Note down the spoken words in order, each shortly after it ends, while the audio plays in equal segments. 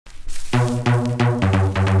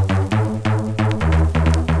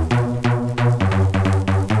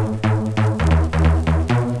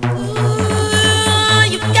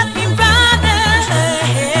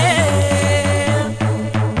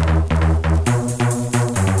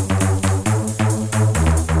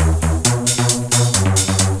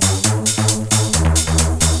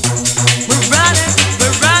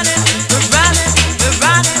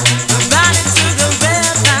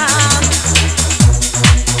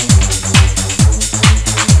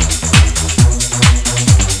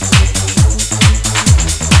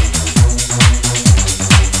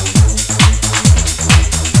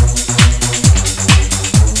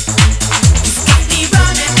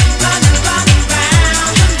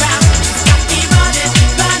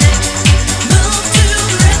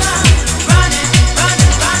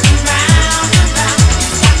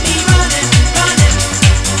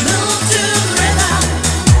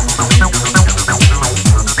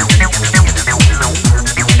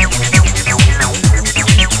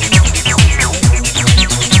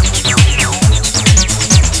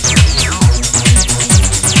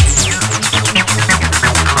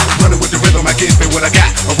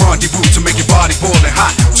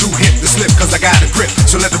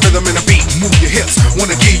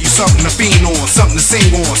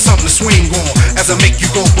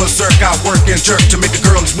out, work and jerk to make the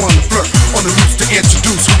girls want to flirt. On the loose to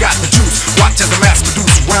introduce, we got the juice. Watch as the mass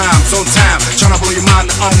produce rhymes on time. Tryna blow your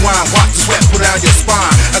mind to unwind. Watch the sweat put out your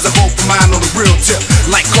spine as I go for mine on the real tip.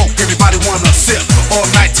 Like coke, everybody wanna sip. All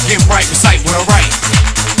night to get right, recite what I write.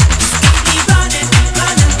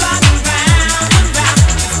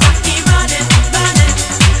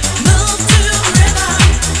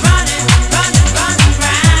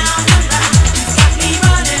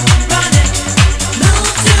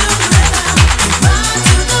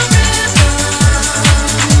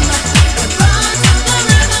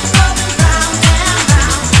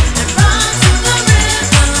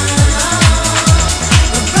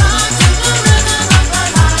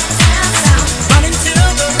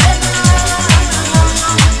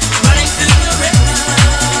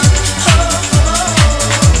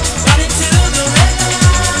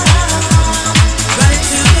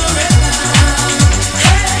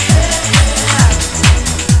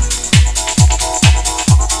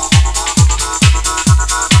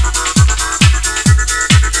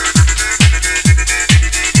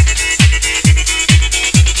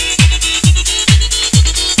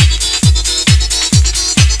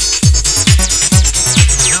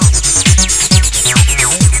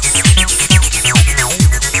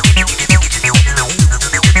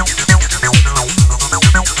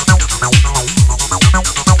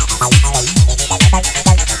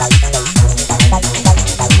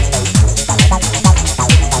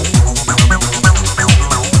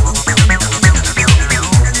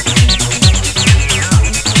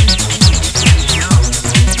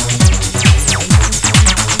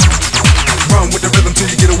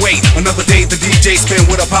 Another day the DJ spin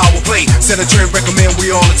with a power play. Set a trend, recommend we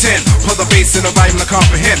all attend. Pull the bass in the rhyme to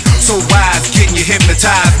comprehend. So wise, getting you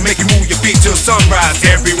hypnotized. Make you move your feet till sunrise.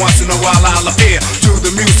 Every once in a while I'll appear. To the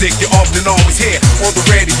music you often always hear. On the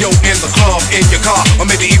radio, in the club, in your car, or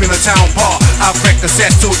maybe even a town bar. I'll wreck the set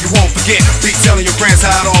so you won't forget. Be telling your friends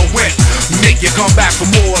how it all went. Make you come back for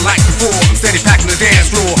more like before. I'm steady packing the dance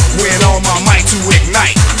floor with all my might to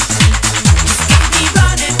ignite.